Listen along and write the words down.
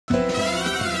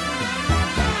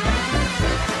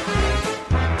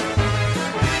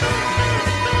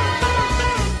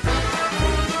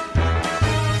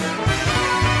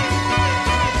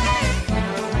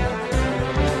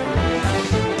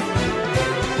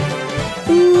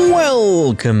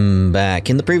Welcome back.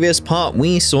 In the previous part,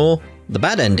 we saw the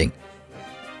bad ending.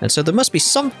 And so there must be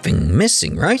something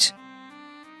missing, right?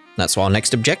 That's our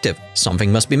next objective.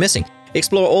 Something must be missing.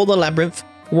 Explore all the labyrinth,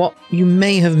 what you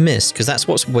may have missed, because that's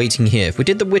what's waiting here. If we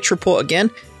did the witch report again,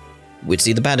 we'd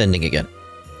see the bad ending again.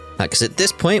 Because at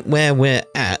this point where we're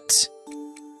at,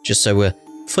 just so we're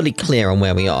fully clear on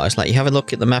where we are, it's like you have a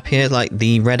look at the map here, like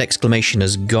the red exclamation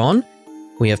has gone.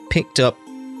 We have picked up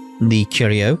the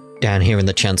curio down here in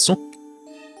the chancel.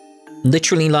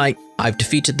 Literally, like, I've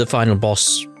defeated the final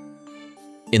boss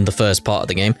in the first part of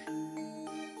the game.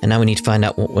 And now we need to find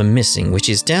out what we're missing, which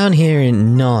is down here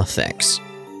in Narthex.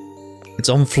 It's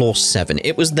on floor 7.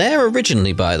 It was there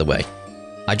originally, by the way.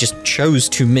 I just chose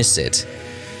to miss it.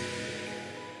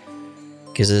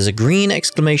 Because there's a green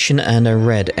exclamation and a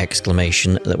red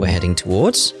exclamation that we're heading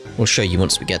towards. We'll show you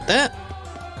once we get there.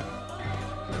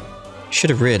 Should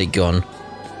have really gone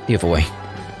the other way.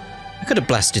 I could have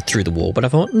blasted through the wall, but I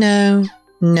thought, no.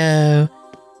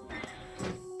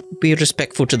 Be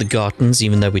respectful to the Gartons,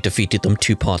 even though we defeated them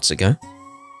 2 parts ago.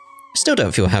 I still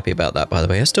don't feel happy about that, by the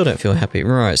way. I still don't feel happy.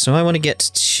 Right, so I want to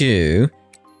get to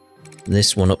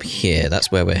this one up here.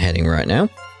 That's where we're heading right now.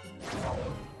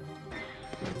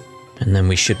 And then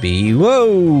we should be...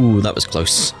 Whoa! That was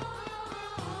close.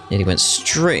 Nearly went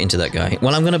straight into that guy.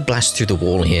 Well, I'm going to blast through the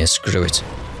wall here. Screw it.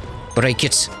 Break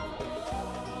it.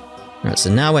 Right,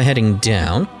 so now we're heading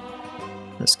down.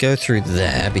 Let's go through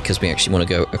there, because we actually want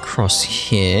to go across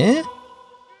here.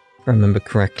 If I remember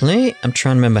correctly. I'm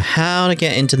trying to remember how to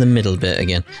get into the middle bit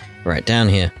again. Right, down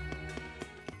here.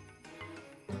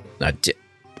 That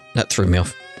threw me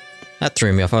off. That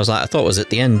threw me off. I was like, I thought it was at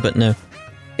the end, but no.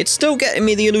 It's still getting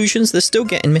me, the illusions. They're still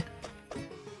getting me.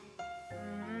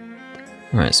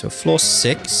 Right, so floor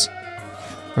 6.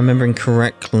 Remembering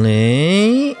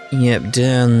correctly. Yep,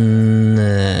 down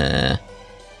there.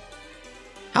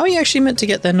 How are you actually meant to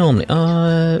get there normally?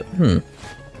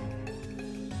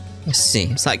 Let's see.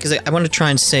 It's like, because I want to try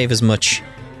and save as much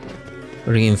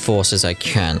reinforce as I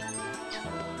can.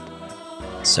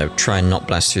 So try and not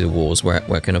blast through the walls where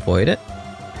I can avoid it.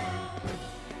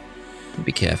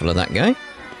 Be careful of that guy.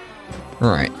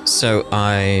 Right, so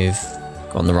I've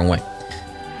gone the wrong way.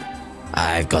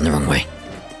 I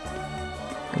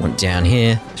went down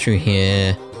here, through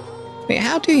here. Wait,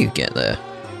 how do you get there?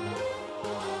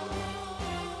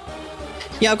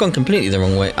 Yeah, I've gone completely the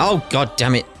wrong way. Oh, god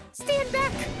damn it. Stand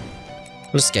back.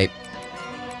 We'll escape.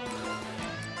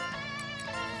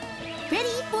 Ready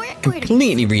for it.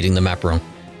 Completely reading the map wrong.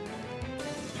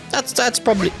 That's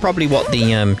probably what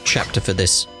the chapter for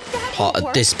this part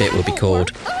of this bit will be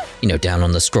called. You know, down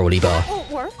on the scrolly bar.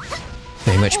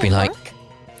 Very much be like,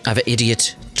 either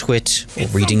idiot, twit, or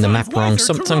reading the map wrong.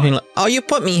 Something like, oh, you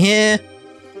put me here.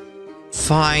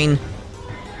 Fine.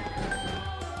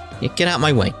 Yeah, get out of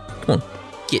my way. Come on,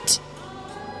 get.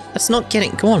 That's not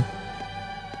getting. Go on.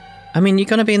 I mean, you're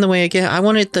gonna be in the way again. I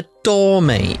wanted the door,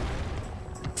 mate.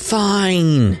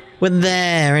 Fine. We're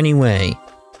there anyway.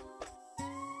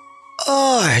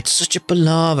 Oh, it's such a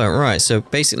palaver. Right, so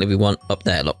basically we want up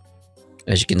there, look.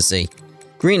 As you can see.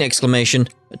 Green exclamation,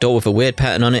 a door with a weird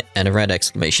pattern on it, and a red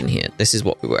exclamation here. This is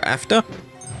what we were after.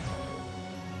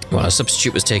 Well, a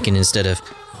substitute was taken instead of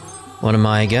one of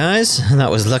my guys.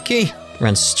 That was lucky.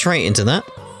 Ran straight into that.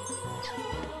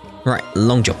 Right,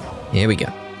 long jump. Here we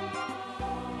go.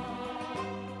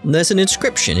 There's an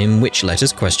inscription in witch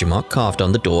letters ? Carved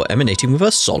on the door, emanating with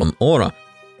a solemn aura.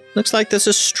 Looks like there's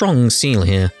a strong seal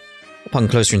here. Upon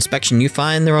closer inspection, you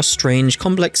find there are strange,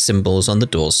 complex symbols on the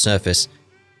door's surface.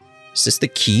 Is this the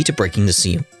key to breaking the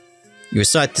seal? You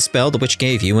recite the spell the witch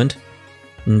gave you and...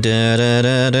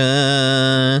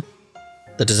 da-da-da-da.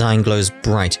 The design glows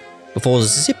bright before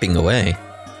zipping away.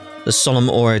 The solemn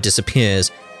aura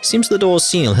disappears. Seems the door's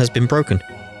seal has been broken.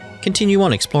 Continue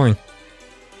on exploring.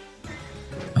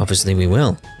 Obviously we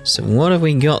will. So what have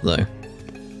we got though?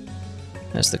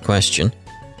 That's the question.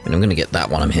 And I'm going to get that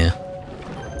while I'm here.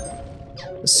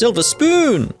 A silver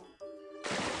spoon!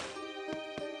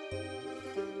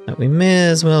 But we may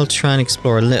as well try and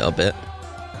explore a little bit.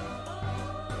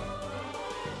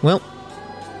 Well,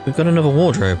 we've got another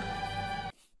wardrobe.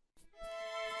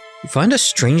 You find a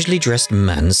strangely dressed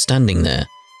man standing there.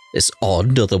 This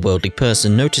odd, otherworldly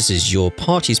person notices your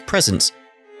party's presence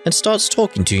and starts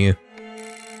talking to you.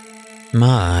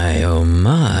 My, oh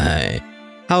my.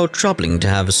 How troubling to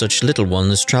have such little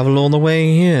ones travel all the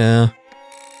way here.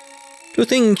 To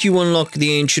think you unlock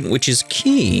the ancient witch's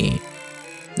key.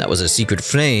 That was a secret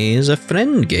phrase a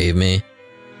friend gave me.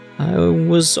 I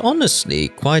was honestly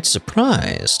quite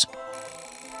surprised.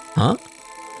 Huh?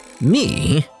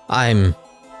 Me?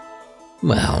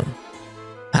 Well,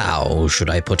 how should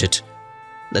I put it?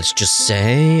 Let's just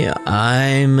say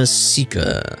I'm a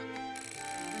seeker.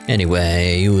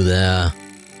 Anyway, you there.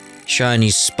 Shiny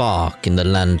spark in the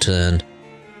lantern.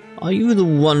 Are you the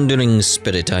wandering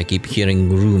spirit I keep hearing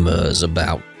rumors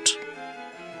about?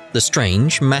 The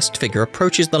strange, masked figure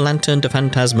approaches the lantern de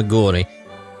phantasmagorie,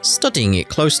 studying it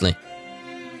closely.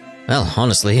 Well,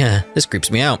 honestly, this creeps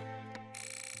me out.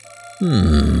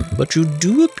 But you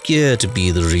do appear to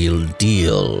be the real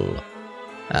deal.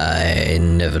 I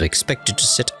never expected to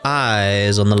set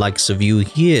eyes on the likes of you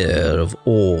here, of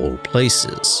all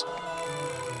places.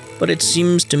 But it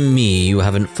seems to me you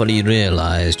haven't fully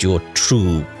realized your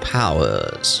true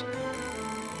powers.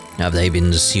 Have they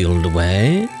been sealed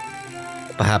away?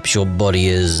 Perhaps your body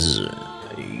is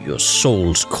your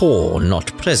soul's core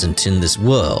not present in this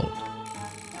world.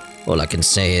 All I can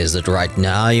say is that right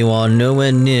now you are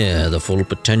nowhere near the full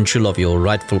potential of your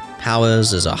rightful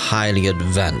powers as a highly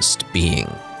advanced being.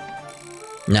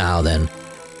 Now then,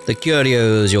 the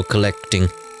curios you're collecting.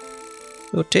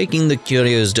 You're taking the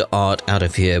curios d'art out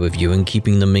of here with you and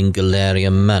keeping them in Galleria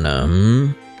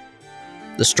Manor,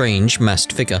 The strange,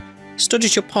 masked figure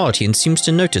studies your party and seems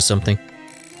to notice something.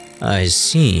 I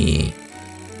see.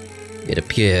 It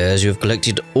appears you have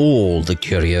collected all the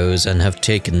curios and have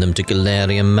taken them to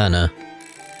Galleria Manor.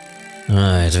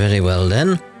 Right, very well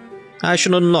then. I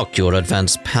shall unlock your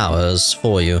advanced powers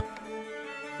for you.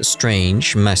 The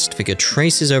strange, masked figure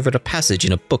traces over a passage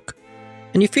in a book,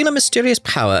 and you feel a mysterious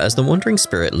power as the wandering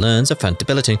spirit learns a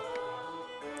phantobility.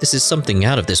 This is something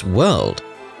out of this world.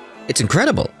 It's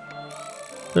incredible.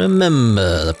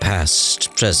 Remember the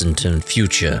past, present, and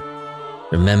future.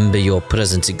 Remember your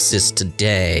presence exists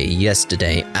today,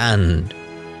 yesterday, and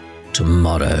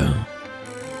tomorrow.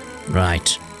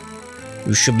 Right.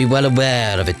 You should be well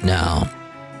aware of it now.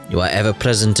 You are ever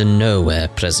present and nowhere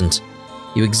present.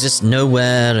 You exist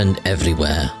nowhere and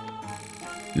everywhere.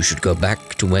 You should go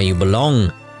back to where you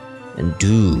belong and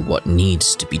do what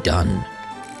needs to be done.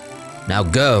 Now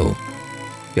go.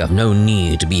 You have no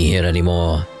need to be here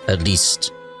anymore, at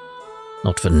least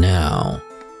not for now.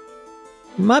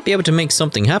 You might be able to make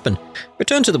something happen.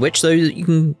 Return to the witch so that you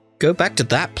can go back to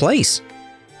that place.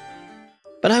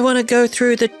 But I want to go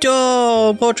through the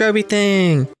door, wardrobe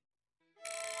thing.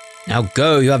 Now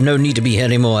go, you have no need to be here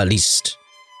anymore, at least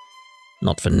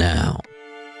not for now.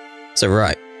 So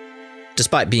right,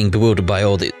 despite being bewildered by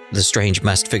all the strange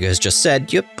masked figure has just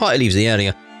said, your party leaves the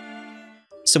area.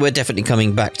 So we're definitely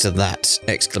coming back to that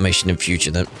exclamation in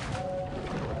future then.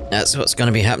 That's what's going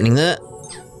to be happening there.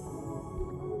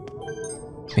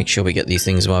 Make sure we get these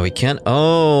things while we can.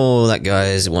 Oh, that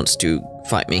guy wants to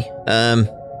fight me.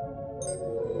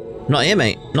 Not here,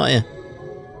 mate. Not here.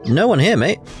 No one here,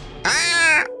 mate.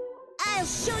 Ah! I'll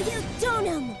show you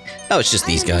Donum. Oh, it's just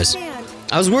these guys.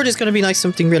 I was worried it's going to be like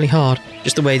something really hard.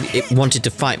 Just the way it wanted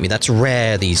to fight me. That's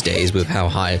rare these days with how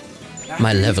high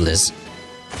my level is.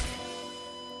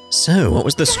 So, what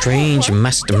was the strange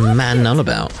masked man on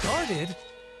about?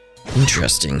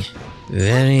 Interesting.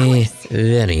 Very,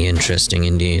 very interesting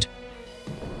indeed.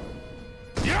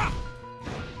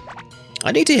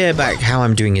 I need to hear back how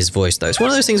I'm doing his voice though. It's one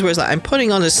of those things where it's like I'm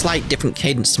putting on a slight different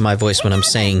cadence to my voice when I'm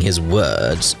saying his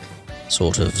words.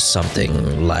 Sort of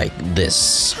something like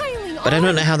this. But I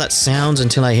don't know how that sounds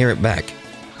until I hear it back.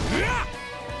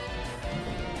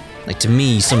 Like to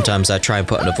me, sometimes I try and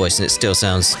put on a voice and it still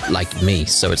sounds like me.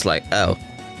 So it's like, oh,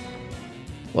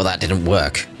 well that didn't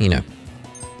work, you know.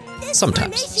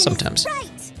 Sometimes.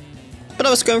 But I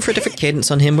was going for a different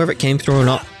cadence on him, whether it came through or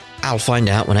not, I'll find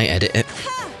out when I edit it.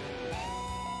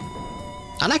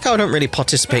 I like how I don't really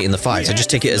participate in the fights, I just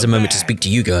take it as a moment to speak to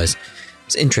you guys.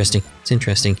 It's interesting, it's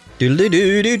interesting.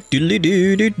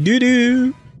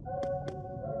 Doodly-doo-doo-doodly-doo-doo-doo-doo.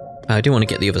 I do want to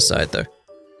get the other side though.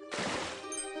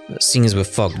 But seeing as we're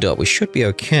fogged up, we should be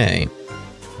okay.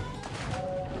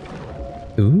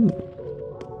 Ooh.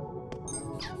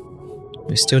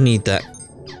 We still need that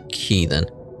key then.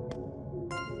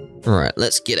 Right,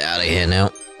 let's get out of here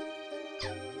now.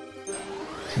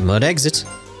 Mud exit.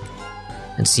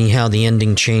 And see how the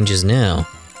ending changes now.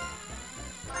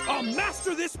 I'll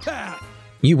master this path.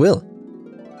 You will.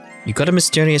 You got a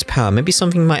mysterious power. Maybe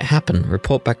something might happen.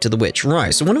 Report back to the witch.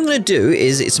 Right, so what I'm going to do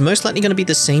is it's most likely going to be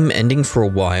the same ending for a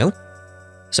while.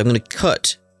 So I'm going to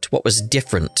cut to what was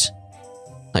different.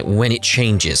 Like when it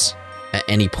changes at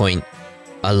any point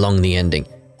along the ending.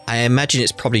 I imagine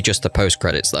it's probably just the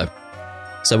post-credits though.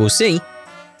 So we'll see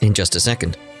in just a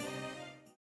second.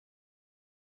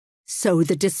 So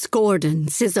the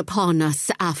discordance is upon us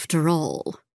after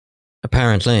all.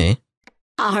 Apparently.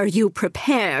 Are you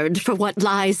prepared for what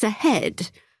lies ahead,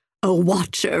 a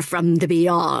watcher from the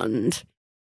beyond?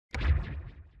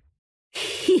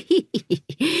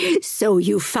 So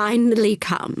you finally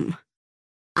come.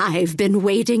 I've been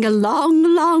waiting a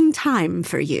long, long time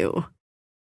for you.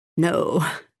 No,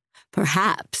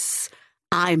 perhaps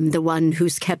I'm the one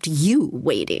who's kept you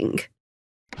waiting.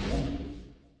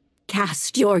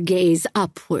 Cast your gaze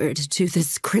upward to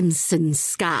this crimson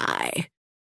sky.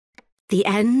 The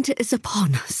end is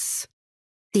upon us.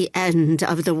 The end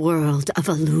of the world of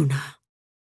Aluna.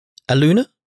 Aluna?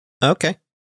 Okay.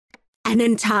 An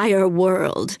entire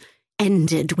world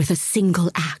ended with a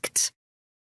single act.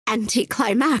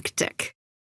 Anticlimactic,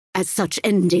 as such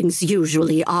endings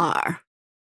usually are.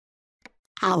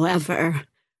 However,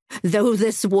 though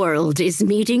this world is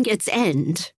meeting its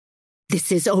end,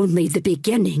 this is only the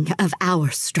beginning of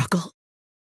our struggle.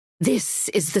 This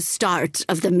is the start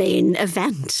of the main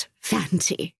event,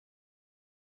 Fanti.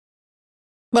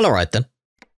 Well, alright then.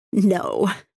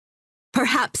 No.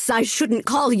 Perhaps I shouldn't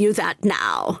call you that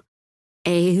now.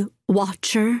 A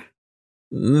watcher?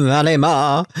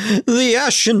 Valema, the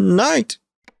Ashen Knight!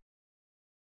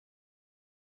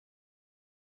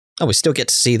 Oh, we still get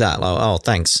to see that. Oh,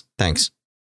 thanks. Thanks.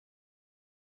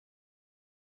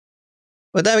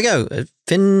 Well, there we go.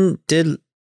 Fin de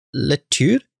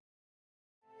lecture?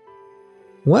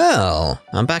 Well,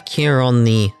 I'm back here on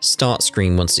the start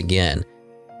screen once again.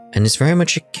 And it's very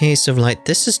much a case of like,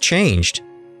 this has changed.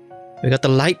 We got the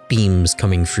light beams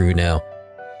coming through now.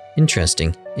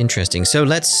 Interesting, interesting. So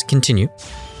let's continue.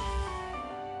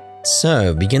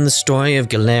 So, begin the story of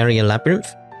Galleria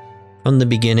Labyrinth from the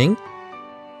beginning.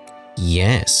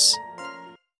 Yes.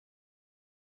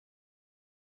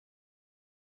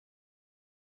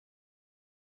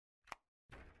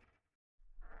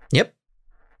 Yep.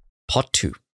 Part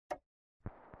 2.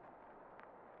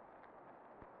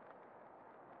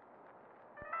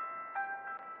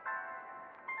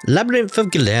 Labyrinth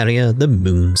of Galleria, the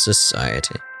Moon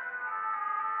Society.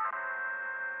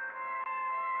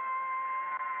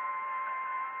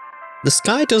 The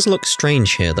sky does look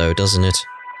strange here though, doesn't it?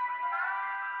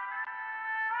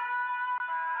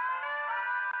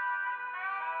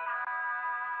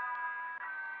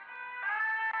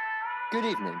 Good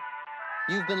evening.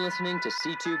 You've been listening to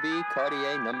C2B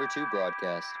Cartier No. 2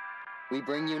 broadcast. We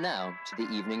bring you now to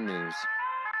the evening news.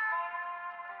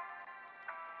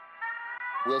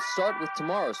 We'll start with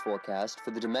tomorrow's forecast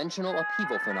for the dimensional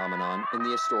upheaval phenomenon in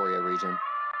the Astoria region.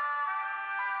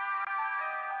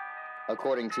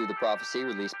 According to the prophecy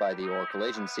released by the Oracle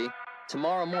Agency,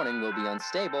 tomorrow morning will be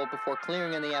unstable before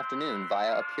clearing in the afternoon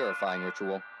via a purifying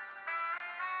ritual.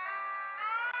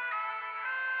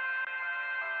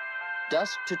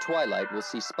 Dusk to twilight will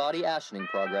see spotty ashening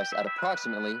progress at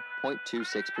approximately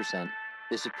 0.26%.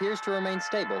 This appears to remain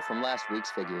stable from last week's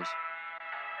figures.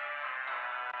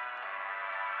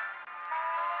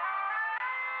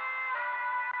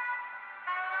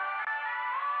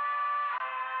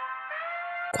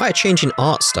 Quite a change in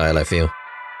art style, I feel.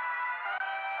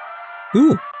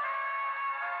 Ooh.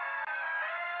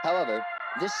 However,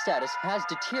 this status has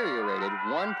deteriorated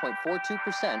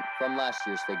 1.42% from last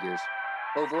year's figures.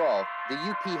 Overall, the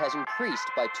UP has increased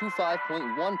by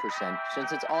 25.1%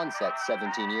 since its onset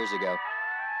 17 years ago.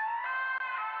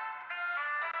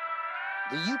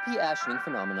 The UP ashening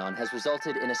phenomenon has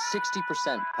resulted in a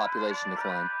 60% population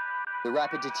decline. The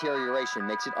rapid deterioration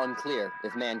makes it unclear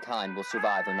if mankind will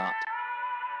survive or not.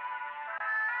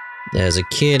 There's a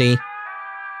kitty.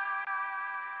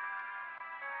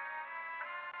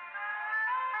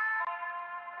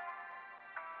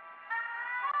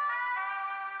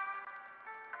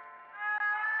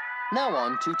 Now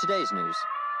on to today's news.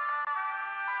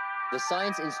 The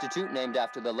Science Institute, named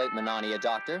after the late Manania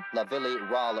doctor, Lavili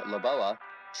Ral Laboa,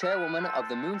 chairwoman of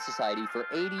the Moon Society for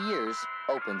 80 years,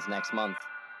 opens next month.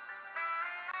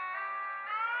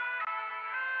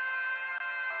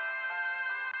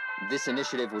 This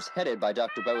initiative was headed by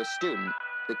Dr. Boa's student,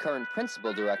 the current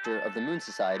principal director of the Moon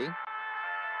Society,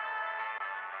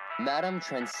 Madame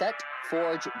Transette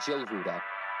Forge Gilruda.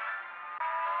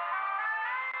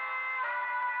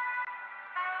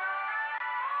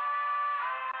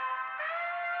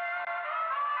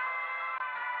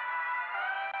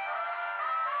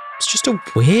 It's just a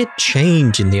weird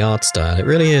change in the art style, it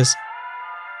really is.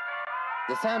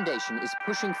 The Foundation is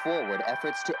pushing forward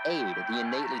efforts to aid the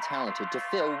innately talented to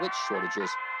fill witch shortages,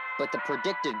 but the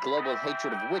predicted global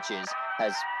hatred of witches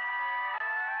has...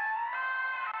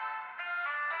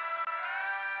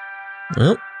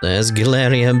 Oh, there's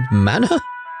Galleria Manor.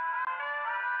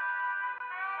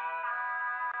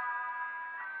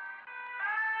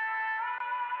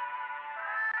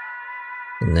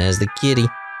 And there's the kitty.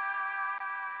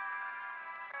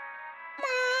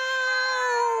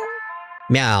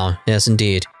 Meow, yes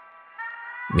indeed.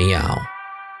 Meow.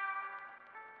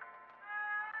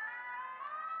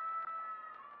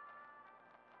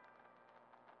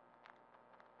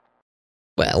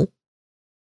 Well?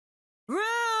 Roo!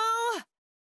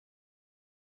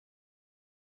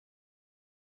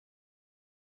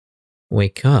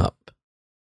 Wake up.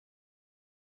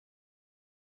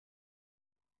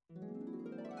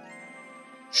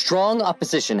 Strong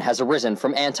opposition has arisen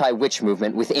from anti-witch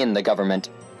movement within the government.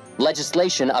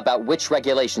 Legislation about witch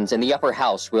regulations in the upper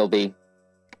house will be...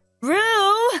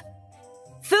 Roo!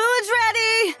 Food's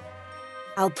ready!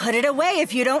 I'll put it away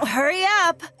if you don't hurry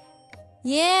up.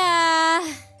 Yeah.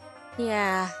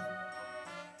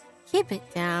 Keep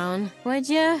it down, would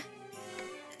you?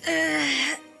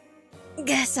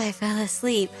 Guess I fell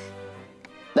asleep.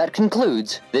 That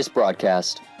concludes this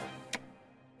broadcast.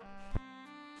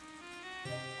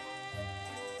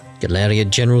 Galleria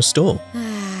General Store.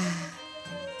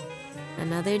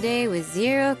 Another day with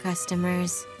 0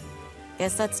 customers.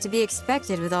 Guess that's to be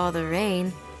expected with all the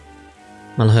rain.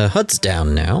 Well, her HUD's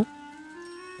down now.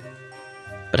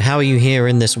 But how are you here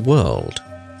in this world?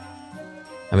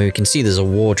 I mean, we can see there's a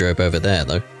wardrobe over there,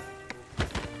 though.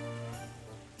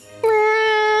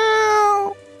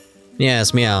 Meow.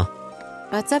 Yes, meow.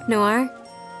 What's up, Noir?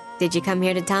 Did you come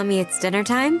here to tell me it's dinner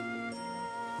time?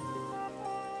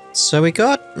 So we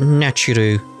got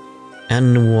Nachiroux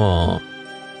and Noir.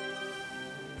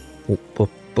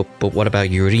 But what about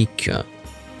Eureka?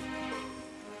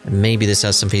 Maybe this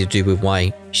has something to do with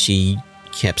why she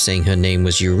kept saying her name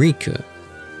was Eureka.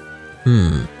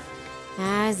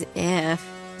 As if.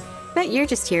 Bet you're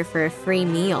just here for a free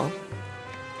meal.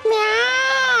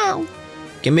 Meow!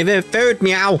 Give me the food,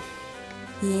 meow!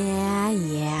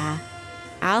 Yeah.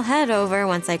 I'll head over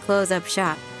once I close up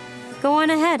shop. Go on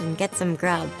ahead and get some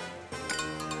grub.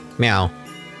 Meow.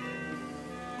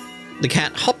 The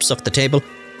cat hops off the table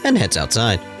and heads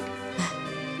outside.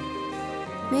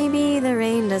 Maybe the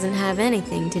rain doesn't have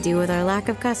anything to do with our lack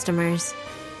of customers.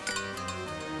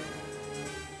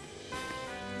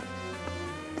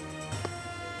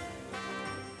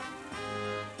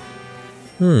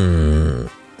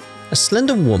 A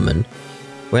slender woman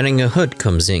wearing a hood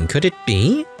comes in. Could it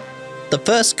be? The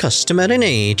first customer in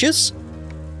ages?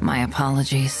 My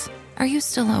apologies. Are you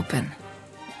still open?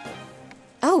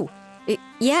 Oh,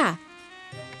 yeah.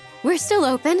 We're still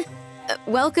open.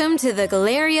 Welcome to the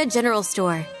Galleria General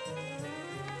Store.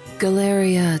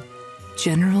 Galleria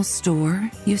General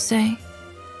Store, you say?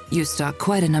 You stock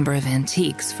quite a number of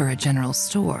antiques for a general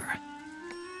store.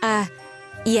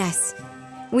 Yes.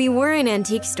 We were an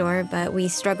antique store, but we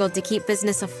struggled to keep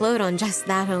business afloat on just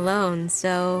that alone,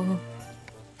 so...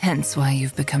 Hence why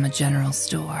you've become a general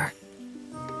store.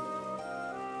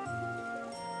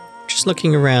 Just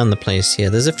looking around the place here,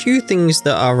 there's a few things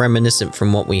that are reminiscent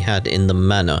from what we had in the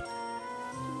manor.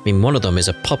 I mean, one of them is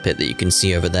a puppet that you can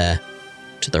see over there,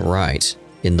 to the right,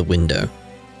 in the window.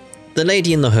 The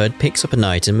lady in the hood picks up an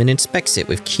item and inspects it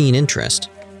with keen interest.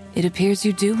 It appears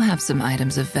you do have some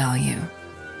items of value.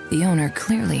 The owner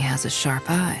clearly has a sharp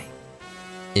eye.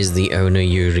 Is the owner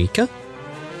Eureka?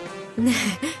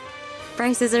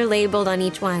 Prices are labeled on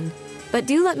each one. But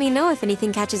do let me know if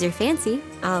anything catches your fancy.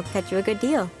 I'll cut you a good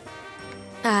deal.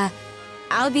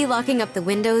 I'll be locking up the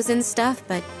windows and stuff,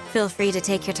 but feel free to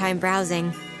take your time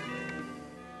browsing.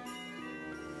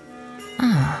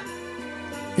 Ah,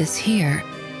 this here.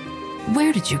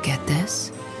 Where did you get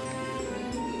this?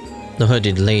 The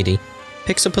hooded lady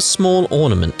picks up a small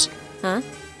ornament. Huh?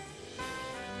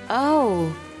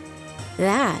 Oh,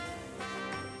 that.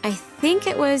 I think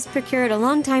it was procured a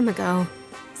long time ago.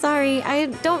 Sorry, I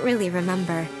don't really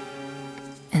remember.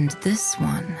 And this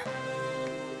one.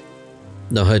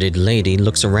 The hooded lady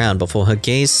looks around before her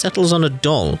gaze settles on a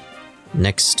doll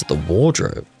next to the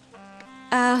wardrobe.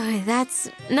 Oh, that's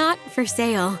not for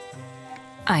sale.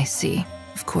 I see.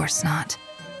 Of course not.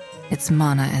 Its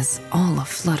mana is all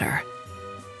aflutter.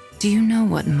 Do you know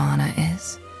what mana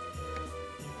is?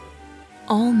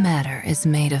 All matter is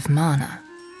made of mana.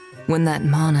 When that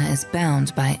mana is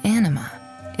bound by anima,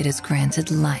 it is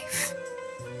granted life.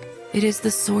 It is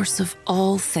the source of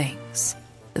all things,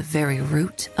 the very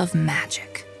root of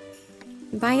magic.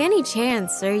 By any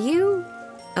chance, are you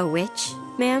a witch,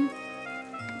 ma'am?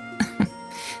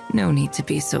 No need to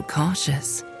be so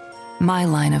cautious. My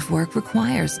line of work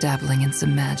requires dabbling in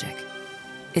some magic.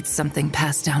 It's something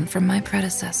passed down from my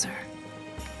predecessor.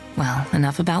 Well,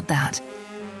 enough about that.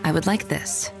 I would like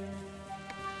this.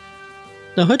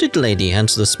 The hooded lady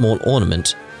hands the small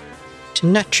ornament to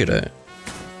Nachiroux.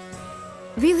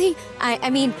 Really? I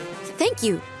mean, thank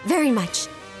you very much.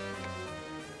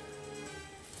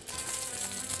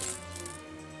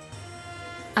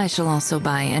 I shall also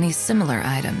buy any similar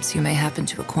items you may happen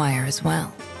to acquire as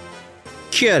well.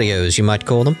 Curios, you might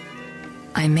call them.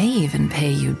 I may even pay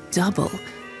you double,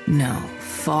 no,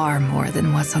 far more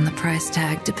than what's on the price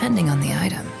tag, depending on the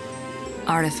item.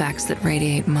 Artifacts that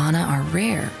radiate mana are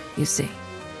rare, you see.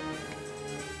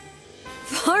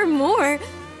 Far more?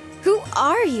 Who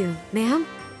are you, ma'am?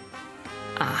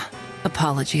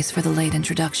 Apologies for the late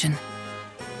introduction.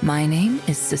 My name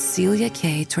is Cecilia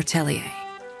K. Tortellier.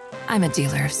 I'm a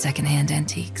dealer of secondhand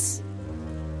antiques.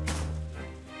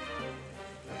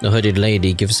 The hooded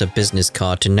lady gives a business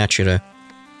card to Nachiroux.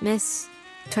 Miss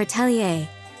Tortellier,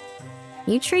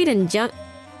 you trade in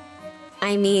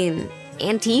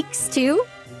antiques too?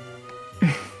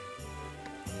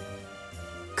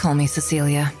 Call me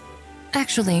Cecilia.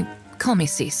 Actually, call me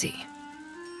Cece.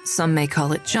 Some may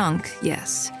call it junk,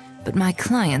 yes, but my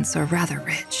clients are rather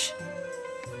rich.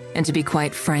 And to be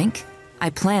quite frank, I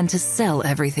plan to sell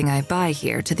everything I buy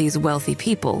here to these wealthy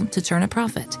people to turn a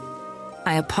profit.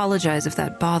 I apologize if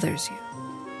that bothers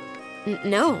you.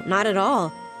 No, not at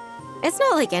all. It's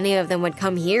not like any of them would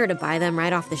come here to buy them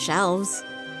right off the shelves.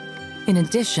 In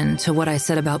addition to what I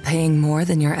said about paying more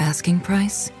than your asking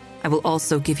price, I will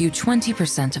also give you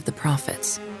 20% of the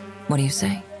profits. What do you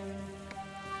say?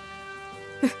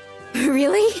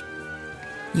 Really?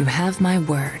 You have my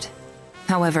word.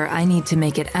 However, I need to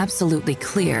make it absolutely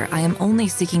clear I am only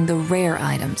seeking the rare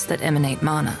items that emanate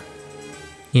mana.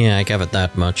 Yeah, I gathered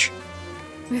that much.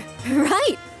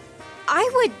 Right.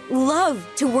 I would love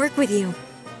to work with you.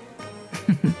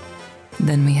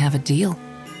 Then we have a deal.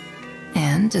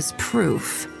 And as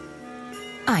proof,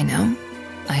 I know,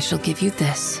 I shall give you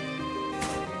this.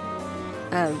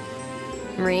 A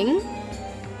ring?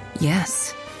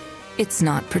 Yes. It's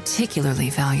not particularly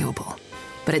valuable,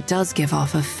 but it does give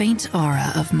off a faint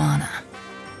aura of mana.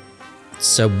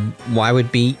 So why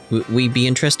would we be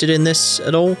interested in this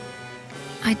at all?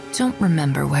 I don't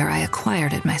remember where I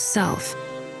acquired it myself,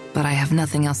 but I have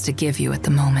nothing else to give you at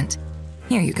the moment.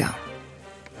 Here you go.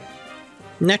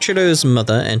 Nachiroux's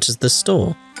mother enters the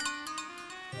store.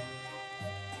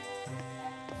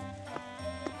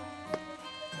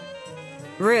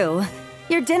 Rue,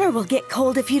 your dinner will get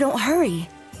cold if you don't hurry.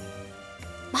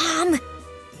 Mom,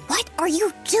 what are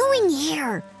you doing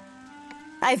here?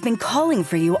 I've been calling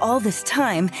for you all this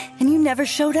time, and you never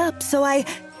showed up, so I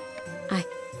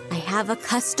have a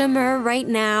customer right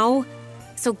now,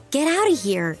 so get out of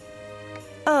here.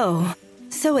 Oh,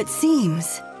 so it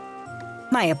seems.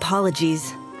 My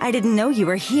apologies. I didn't know you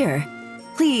were here.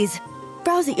 Please,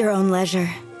 browse at your own leisure.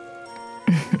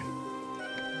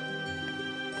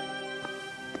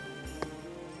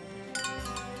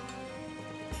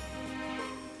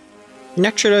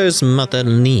 Nachiroux's mother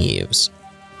leaves.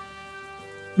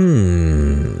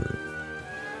 Your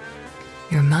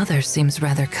mother seems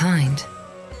rather kind.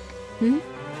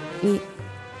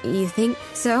 You think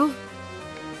so?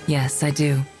 Yes, I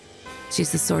do.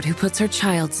 She's the sort who puts her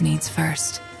child's needs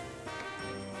first.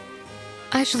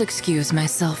 I shall excuse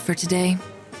myself for today.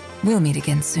 We'll meet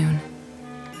again soon.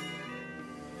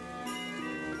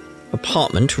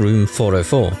 Apartment room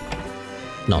 404.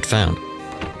 Not found.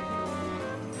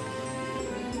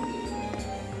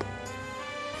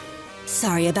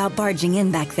 Sorry about barging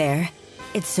in back there.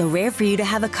 It's so rare for you to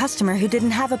have a customer who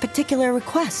didn't have a particular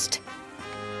request.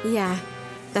 Yeah,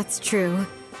 that's true.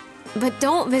 But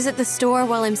don't visit the store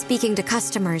while I'm speaking to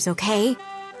customers, okay?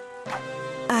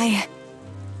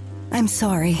 I'm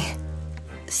sorry.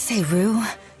 Say, Rue.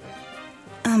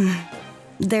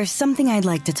 There's something I'd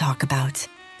like to talk about.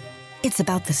 It's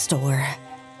about the store.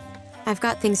 I've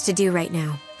got things to do right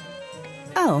now.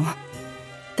 Oh,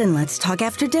 then let's talk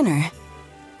after dinner.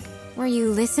 Were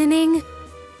you listening?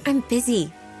 I'm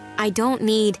busy. I don't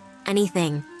need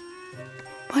anything.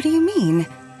 What do you mean?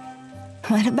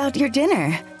 What about your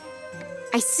dinner?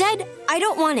 I said I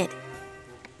don't want it.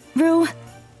 Rue,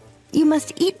 you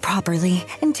must eat properly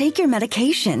and take your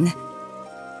medication.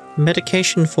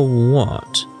 Medication for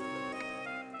what?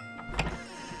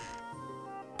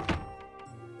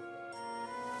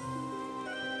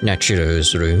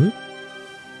 Nachiroux's room.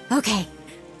 Okay,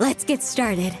 let's get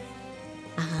started.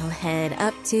 I'll head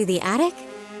up to the attic.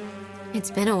 It's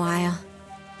been a while.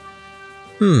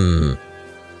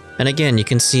 And again, you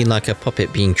can see like a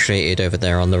puppet being created over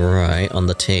there on the right, on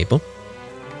the table.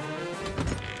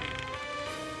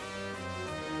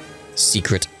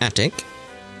 Secret attic.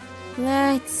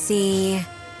 Let's see.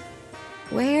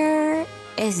 Where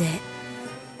is it?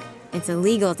 It's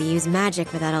illegal to use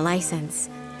magic without a license.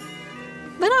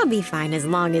 But I'll be fine as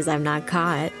long as I'm not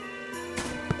caught.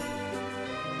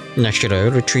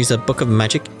 Nachiroux retrieves a book of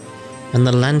magic and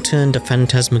the Lanterne de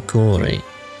Phantasmagorie.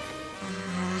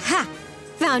 Aha!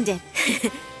 Found found it.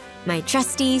 My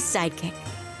trusty sidekick,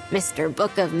 Mr.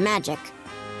 Book of Magic.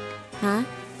 Huh?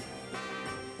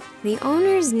 The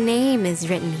owner's name is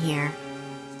written here.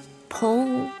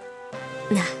 Pole?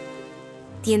 Nah.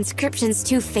 The inscription's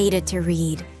too faded to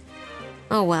read.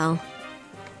 Oh well.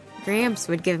 Gramps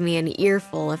would give me an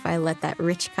earful if I let that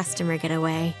rich customer get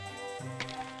away.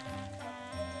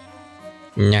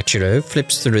 Nachiroux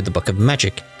flips through the Book of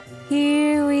Magic.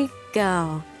 Here we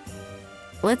go.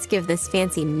 Let's give this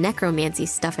fancy necromancy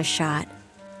stuff a shot.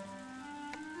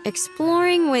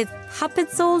 Exploring with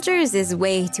puppet soldiers is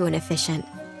way too inefficient.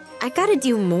 I gotta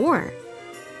do more.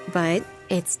 But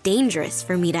it's dangerous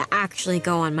for me to actually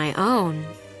go on my own.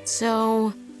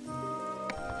 So...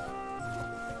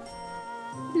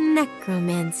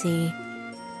 necromancy.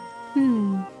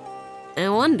 I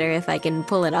wonder if I can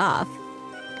pull it off.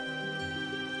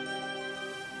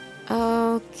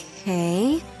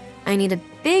 Okay. I need a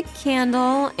big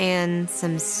candle and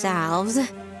some salves.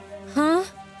 Huh?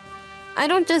 I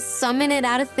don't just summon it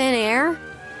out of thin air?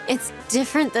 It's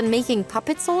different than making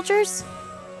puppet soldiers?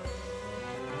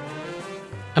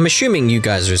 I'm assuming you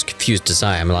guys are as confused as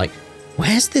I am, like,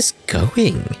 where's this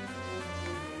going?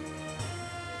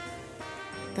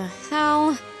 The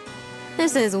hell?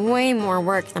 This is way more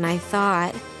work than I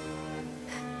thought.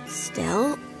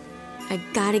 Still, I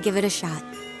gotta give it a shot.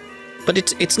 But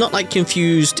it's not like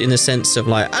confused in the sense of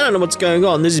like, I don't know what's going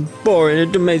on, this is boring, it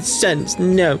doesn't make sense.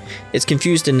 No, it's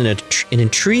confused in an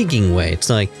intriguing way. It's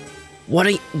like, what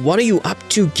are you up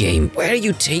to, game? Where are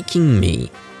you taking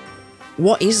me?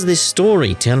 What is this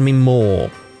story? Tell me more.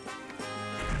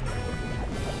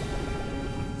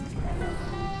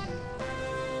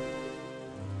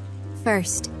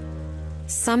 First,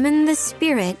 summon the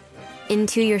spirit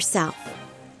into yourself.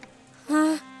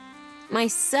 Huh?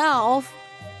 Myself?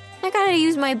 I gotta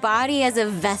use my body as a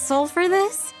vessel for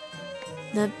this?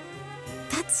 That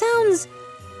sounds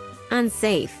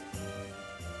unsafe.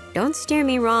 Don't steer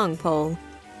me wrong, Pole.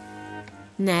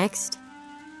 Next,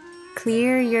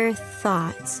 clear your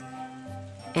thoughts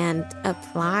and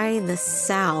apply the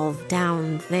salve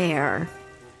down there.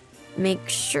 Make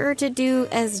sure to do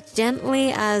as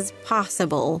gently as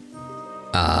possible.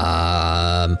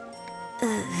 Oh,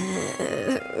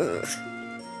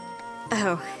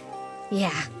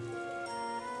 yeah.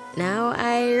 Now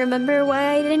I remember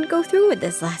why I didn't go through with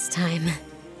this last time.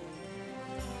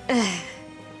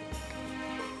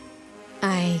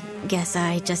 I guess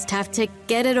I just have to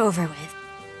get it over with.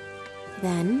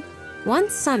 Then,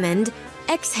 once summoned,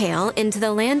 exhale into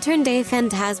the Lantern Day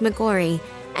Phantasmagory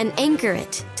and anchor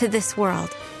it to this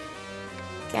world.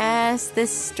 Guess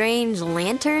this strange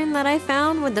lantern that I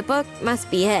found with the book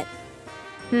must be it.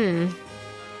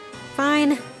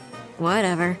 Fine.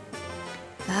 Whatever.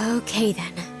 Okay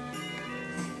then.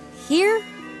 Here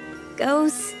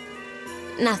goes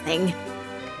nothing.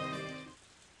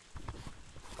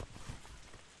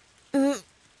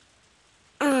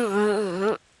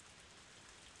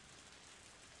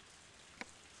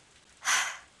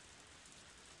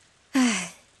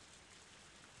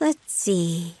 Let's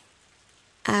see.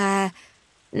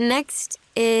 Next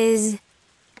is...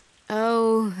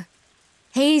 oh,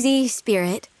 hazy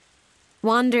spirit,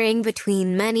 wandering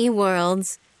between many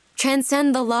worlds,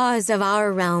 transcend the laws of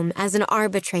our realm as an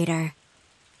arbitrator.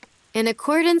 In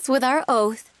accordance with our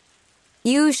oath,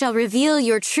 you shall reveal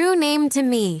your true name to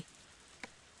me.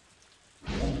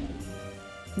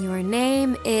 Your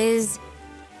name is...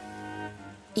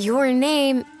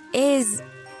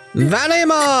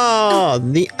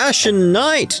 Valimar, the Ashen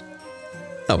Knight!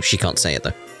 Oh, she can't say it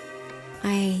though.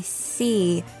 I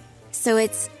see. So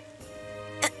it's...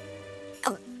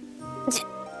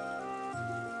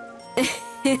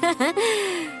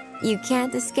 You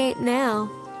can't escape now.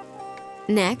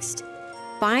 Next,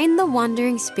 bind the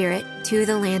wandering spirit to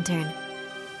the lantern.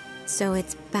 So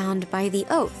it's bound by the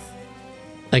oath.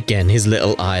 Again, his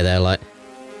little eye there like,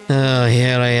 oh,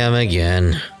 here I am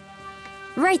again.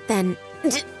 Right then.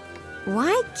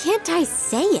 Why can't I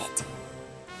say it?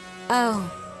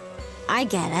 Oh, I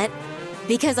get it.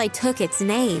 Because I took its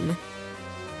name.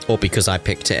 Or because I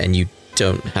picked it and you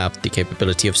don't have the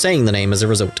capability of saying the name as a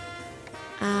result.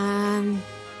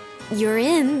 You're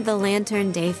in the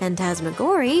Lantern Day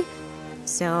Phantasmagory,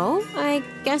 so I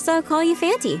guess I'll call you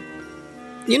Fanty.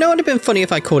 You know, it would have been funny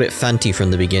if I called it Fanty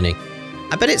from the beginning.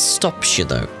 I bet it stops you,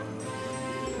 though.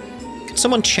 Could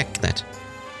someone check that?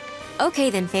 Okay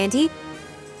then, Fanty.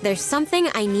 There's something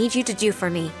I need you to do for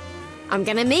me. I'm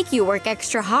gonna make you work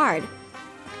extra hard.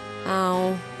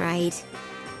 Oh, right.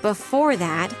 Before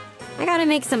that, I gotta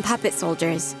make some puppet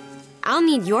soldiers. I'll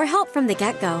need your help from the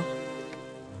get-go.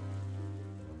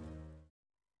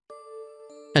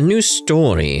 A new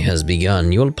story has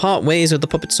begun. You will part ways with the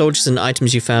puppet soldiers and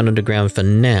items you found underground for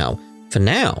now. For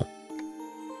now?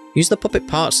 Use the puppet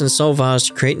parts and soul vials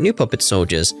to create new puppet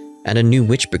soldiers and a new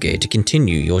witch brigade to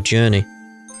continue your journey.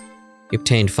 You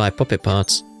obtained 5 puppet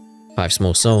parts, 5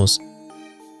 small souls,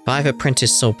 5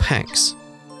 apprentice soul packs,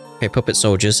 create puppet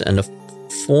soldiers, and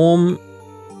form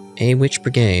a witch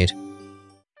brigade.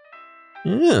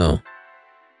 Oh.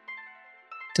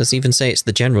 Does even say it's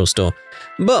the general store.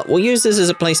 But we'll use this as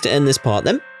a place to end this part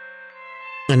then.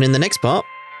 And in the next part,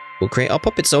 we'll create our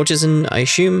puppet soldiers and I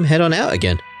assume head on out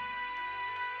again.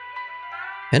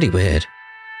 Very weird.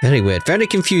 Very weird. Very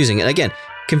confusing. And again,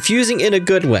 confusing in a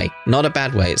good way, not a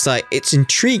bad way. It's like, it's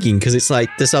intriguing because it's like,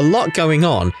 there's a lot going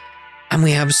on. And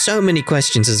we have so many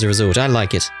questions as a result. I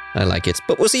like it. I like it.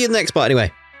 But we'll see you in the next part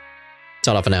anyway.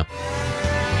 Ta-ra for now.